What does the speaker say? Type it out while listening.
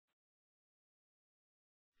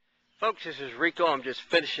Folks, this is Rico. I'm just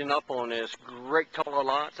finishing up on this great couple of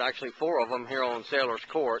lots, actually 4 of them here on Sailor's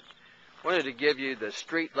Court. Wanted to give you the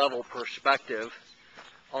street level perspective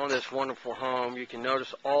on this wonderful home. You can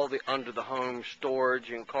notice all the under the home storage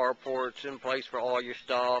and carports in place for all your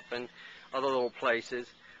stuff and other little places.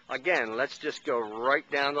 Again, let's just go right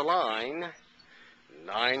down the line.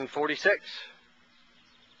 946.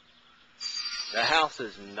 The house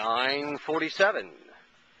is 947.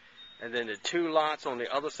 And then the 2 lots on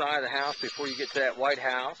the other side of the house before you get to that White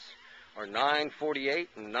House are 948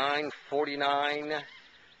 and 949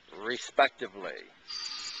 respectively.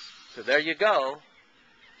 So there you go.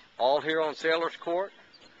 All here on Sailor's Court,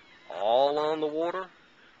 all on the water,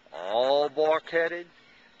 all bark-headed,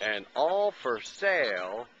 and all for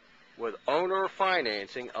sale with owner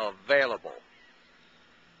financing available.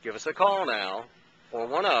 Give us a call now,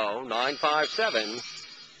 410-957-0000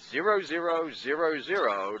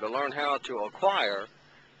 to learn how to acquire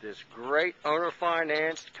this great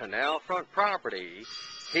owner-financed canal front property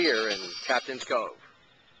here in Captain's Cove.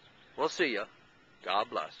 We'll see you. God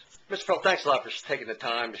bless. Mr. Phil, thanks a lot for taking the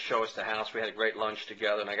time to show us the house. We had a great lunch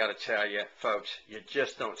together, and I got to tell you, folks, you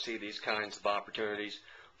just don't see these kinds of opportunities.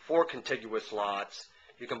 4 contiguous lots.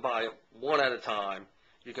 You can buy one at a time.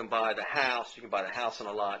 You can buy the house. You can buy the house and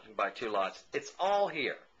a lot. You can buy 2 lots. It's all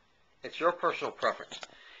here. It's your personal preference.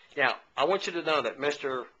 Now, I want you to know that I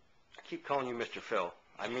keep calling you Mr. Phil.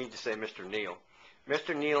 I mean to say Mr. Neal.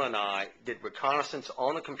 Mr. Neal and I did reconnaissance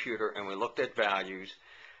on the computer, and we looked at values.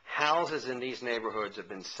 Houses in these neighborhoods have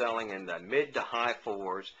been selling in the mid to high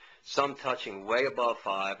 4s, some touching way above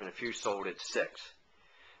 5, and a few sold at 6.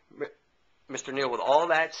 Mr. Neal, with all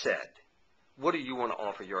that said, what do you want to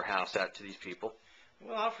offer your house at to these people?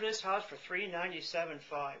 We'll offer this house for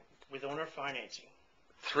 $397,500 with owner financing.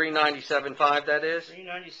 $397,500, that is?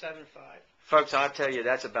 $397,500. Folks, I tell you,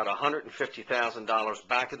 that's about $150,000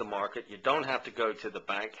 back of the market. You don't have to go to the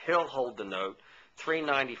bank. He'll hold the note.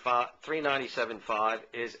 $397,500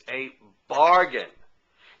 is a bargain.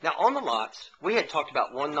 Now, on the lots, we had talked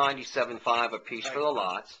about $197,500 a piece for the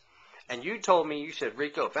lots, and you told me, you said,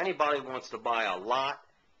 Rico, if anybody wants to buy a lot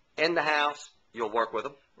in the house, you'll work with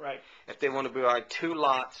them. Right. If they want to buy 2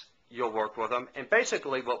 lots, you'll work with them. And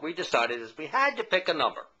basically what we decided is we had to pick a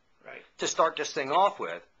number to start this thing off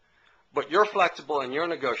with. But you're flexible and you're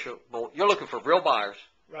negotiable. You're looking for real buyers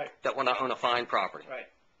that want to own a fine property. Right.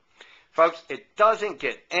 Folks, it doesn't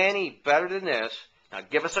get any better than this. Now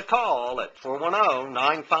give us a call at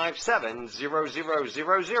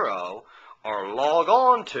 410-957-0000 or log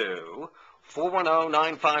on to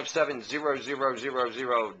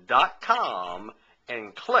 410-957-0000.com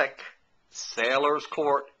and click Sailor's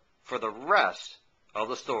Court for the rest of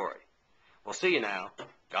the story. We'll see you now.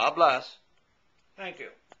 God bless. Thank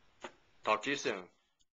you. Talk to you soon.